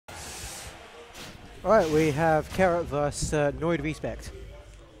Alright, we have C4rrot versus Reecepect.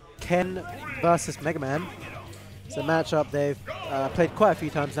 Ken versus Mega Man. It's a matchup they've played quite a few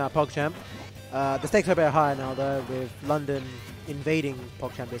times now at Pogchamp. The stakes are a bit higher now though, with London invading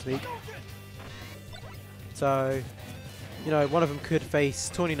Pogchamp this week. So, you know, one of them could face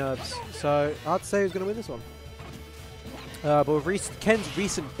Tawny Nerves. So, I'd say who's going to win this one. But with Ken's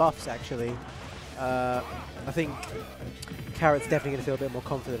recent buffs, actually, I think C4rrot's definitely going to feel a bit more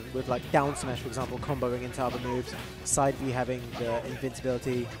confident with, like, down smash, for example, comboing into other moves, side B having the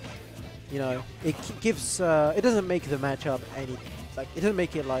invincibility. You know, it gives, it doesn't make the matchup any, like, it doesn't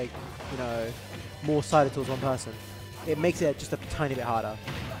make it, like, you know, more sided towards one person. It makes it just a tiny bit harder.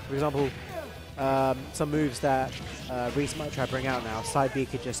 For example, some moves that Reese might try to bring out now, side B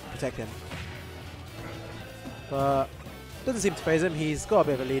could just protect him. But doesn't seem to phase him. He's got a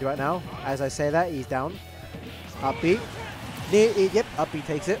bit of a lead right now. As I say that, he's down. Up B. Yep, up B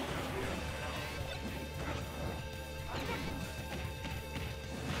takes it.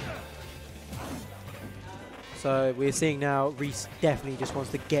 So we're seeing now Reese definitely just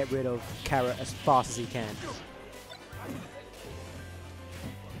wants to get rid of C4rrot as fast as he can.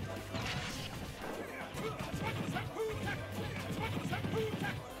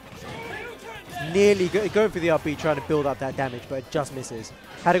 Nearly going for the up B, trying to build up that damage, but it just misses.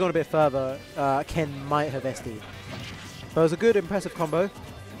 Had it gone a bit further, Ken might have SD'd. But it was a good, impressive combo.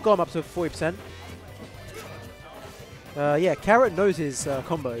 Got him up to 40%. Yeah, C4rrot knows his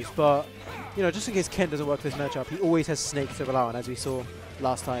combos, but you know, just in case Ken doesn't work this matchup, he always has snakes to rely on, as we saw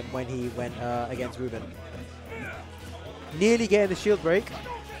last time when he went against Ruben. Nearly getting the shield break,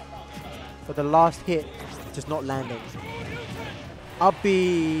 but the last hit just not landing. Up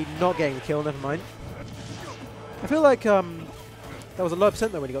B not getting the kill, never mind. I feel like that was a low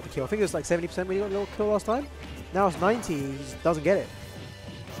percent though when he got the kill. I think it was like 70% when he got the kill last time. Now it's 90, he just doesn't get it.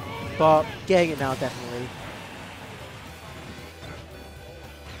 But getting it now, definitely.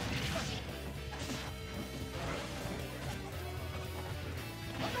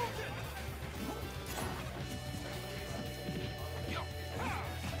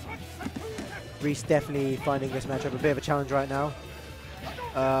 Reese definitely finding this matchup a bit of a challenge right now.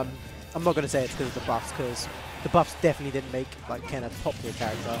 I'm not going to say it's because of the buffs, because the buffs definitely didn't make like Ken a top tier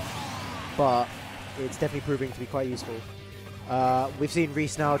character, but it's definitely proving to be quite useful. We've seen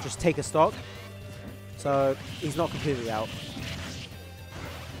Reese now just take a stock, so he's not completely out.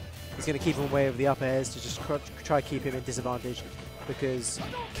 He's going to keep him away with the up airs to just try to keep him in disadvantage, because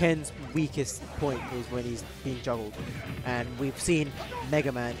Ken's weakest point is when he's being juggled, and we've seen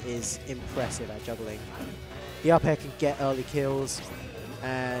Mega Man is impressive at juggling. The up air can get early kills,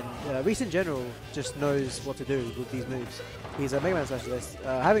 and Reese in general just knows what to do with these moves. He's a Mega Man specialist,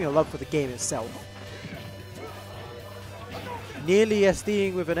 having a love for the game itself. Nearly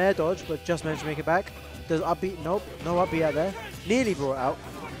SDing with an air dodge, but just managed to make it back. Does up B? Nope, no up B out there. Nearly brought it out.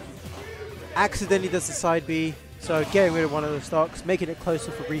 Accidentally does the side B, so getting rid of one of the stocks, making it closer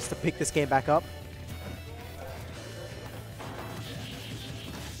for Reese to pick this game back up.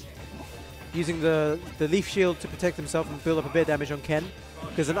 Using the leaf shield to protect himself and build up a bit of damage on Ken,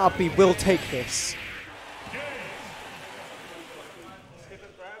 because an up B will take this.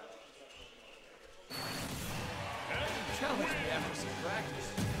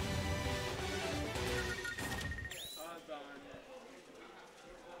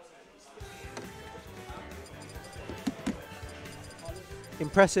 An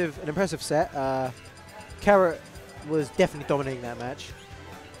impressive set. C4rrot was definitely dominating that match.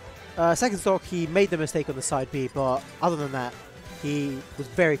 Second stock, he made the mistake on the side B, but other than that, he was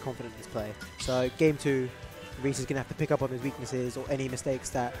very confident in his play. So game 2, Reese is going to have to pick up on his weaknesses or any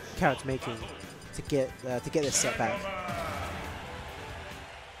mistakes that C4rrot's making to get this set back.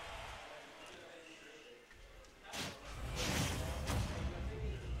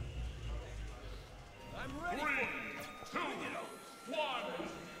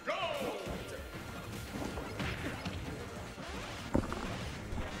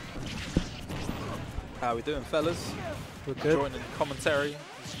 How we doing, fellas? We're good. Joining commentary,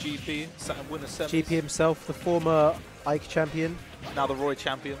 it's GP, Saturn winner semis. GP himself, the former Ike champion. Now the Roy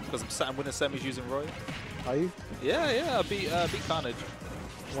champion, because I'm Saturn winner semis using Roy. Are you? Yeah, I beat Carnage.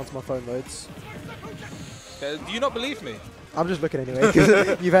 Once my phone loads. Do you not believe me? I'm just looking anyway,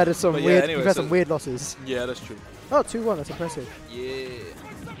 because you've had some weird, anyway, you've had some weird losses. Yeah, that's true. Oh, 2-1, that's impressive. Yeah.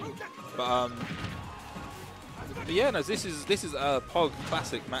 But yeah, no, this is a Pog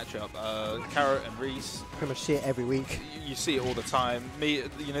classic matchup. C4rrot and Reese. Pretty much see it every week. You see it all the time. Me,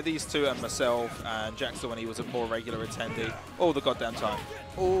 you know, these two and myself and Jackson when he was a more regular attendee. All the goddamn time.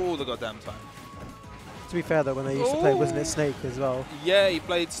 All the goddamn time. To be fair though, when they used to play, wasn't it Snake as well? Yeah, he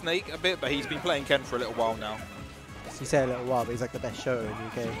played Snake a bit, but he's been playing Ken for a little while now. You say a little while, but he's like the best show in the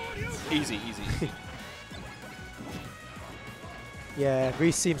UK. Easy, easy. Yeah,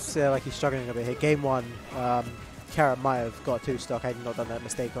 Reece seems like he's struggling a bit here. Game 1, c4rrot might have got 2 stock. Had he not done that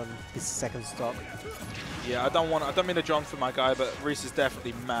mistake on his 2nd stock. Yeah, I don't mean to jump for my guy, but Reece is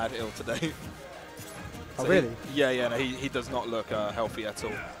definitely mad ill today. Oh really? Yeah, no, he does not look healthy at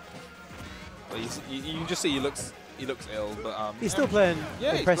all. But you can just see he looks ill, but he's still playing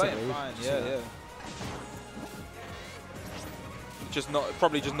impressively. He's playing fine. Yeah.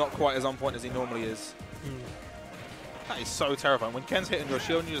 Probably just not quite as on point as he normally is. That is so terrifying. When Ken's hitting your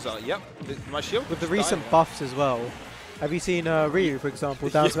shield, and you're just like, yep, my shield. With the recent buffs as well. Have you seen Ryu, for example,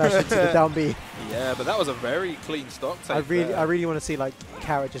 down smash into the down B? Yeah, but that was a very clean stock take. I really want to see like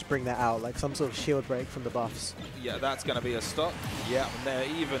c4rrot just bring that out, like some sort of shield break from the buffs. Yeah, that's going to be a stock. Yeah, and they're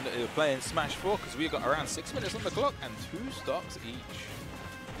even playing Smash 4 because we've got around 6 minutes on the clock and 2 stocks each.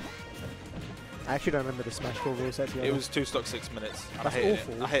 I actually don't remember the Smash 4 rule set. It was 2 stocks 6 minutes. And That's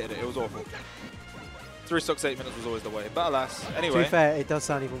awful. I hated it. It was awful. 3 stocks 8 minutes was always the way. But alas, anyway. To be fair, it does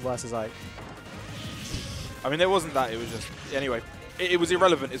sound even worse as like. I mean, there wasn't that. It was just anyway. It was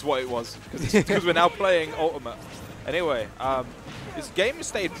irrelevant, is what it was, because we're now playing Ultimate. Anyway, this game has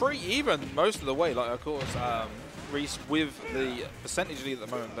stayed pretty even most of the way. Like, of course, Reece with the percentage lead at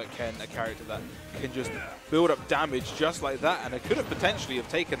the moment, but Ken, a character that can just build up damage just like that, and it could have potentially have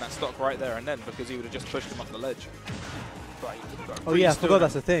taken that stock right there and then because he would have just pushed him off the ledge. Oh yeah, I forgot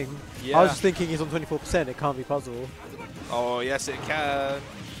that's the thing. Yeah. I was just thinking he's on 24%. It can't be possible. Oh yes, it can.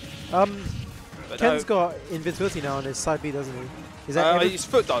 But Ken's got invincibility now on his side B, doesn't he? Is that his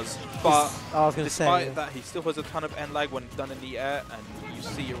foot does, but I was going to say, despite that, he still has a ton of end lag when done in the air, and you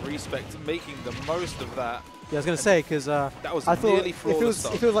see Reecepect making the most of that. Yeah, I was going to say, because that was I thought nearly flawless.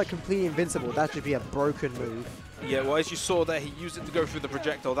 If it was like completely invincible, that should be a broken move. Yeah, well, as you saw there, he used it to go through the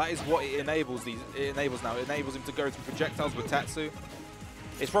projectile. That is what it enables. It enables now. It enables him to go through projectiles with Tatsu.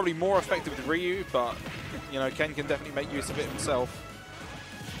 It's probably more effective with Ryu, but you know, Ken can definitely make use of it himself.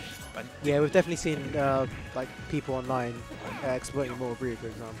 And yeah, we've definitely seen like people online exploiting more of Ryu, for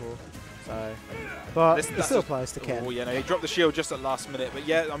example. So, but it still applies to Ken. Oh, yeah, no, he dropped the shield just at last minute. But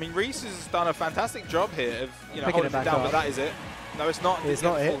yeah, I mean, Reece has done a fantastic job here of holding it down. But that is it. No, it's not. It's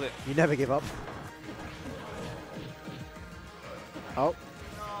not it. You never give up. Oh.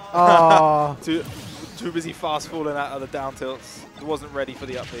 Oh. Too busy fast falling out of the down tilts. Wasn't ready for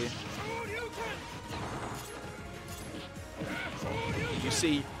the up B. You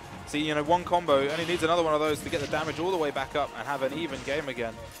see, you know, one combo only needs another one of those to get the damage all the way back up and have an even game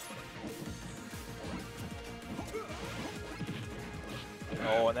again.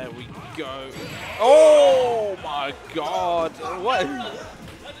 Oh, and there we go. Oh my God! What?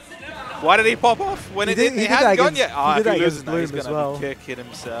 Why did he pop off when he hadn't gone yet? Ah, if he loses now, he's going to be kicking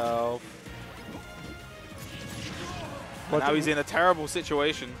himself. Now he's in a terrible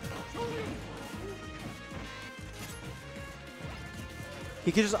situation.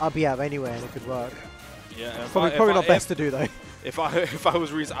 He could just RB out anywhere and it could work. Yeah, probably not best to do though. If I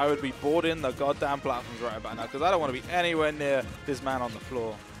was Reece, I would be boarding the goddamn platforms right about now because I don't want to be anywhere near this man on the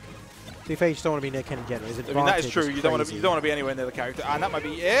floor. To be fair, you just don't want to be near Ken in general. I mean, that is true. You don't want to be anywhere near the character, and that might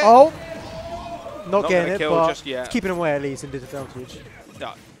be it. Oh, not getting it, kill but just yet. Keeping him away at least in disadvantage.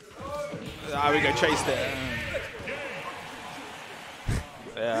 Yeah. There we go. Chased it.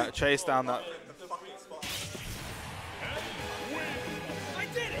 Yeah, chase down that.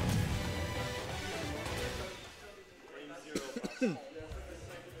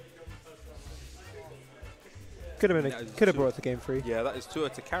 Could have brought the game free. Yeah, that is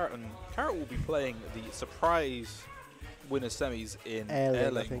 2-0 to c4rrot, and c4rrot will be playing the surprise winners semis in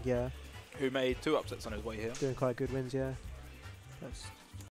Airlink, I think, yeah. Who made 2 upsets on his way here. Doing quite good wins, yeah. That's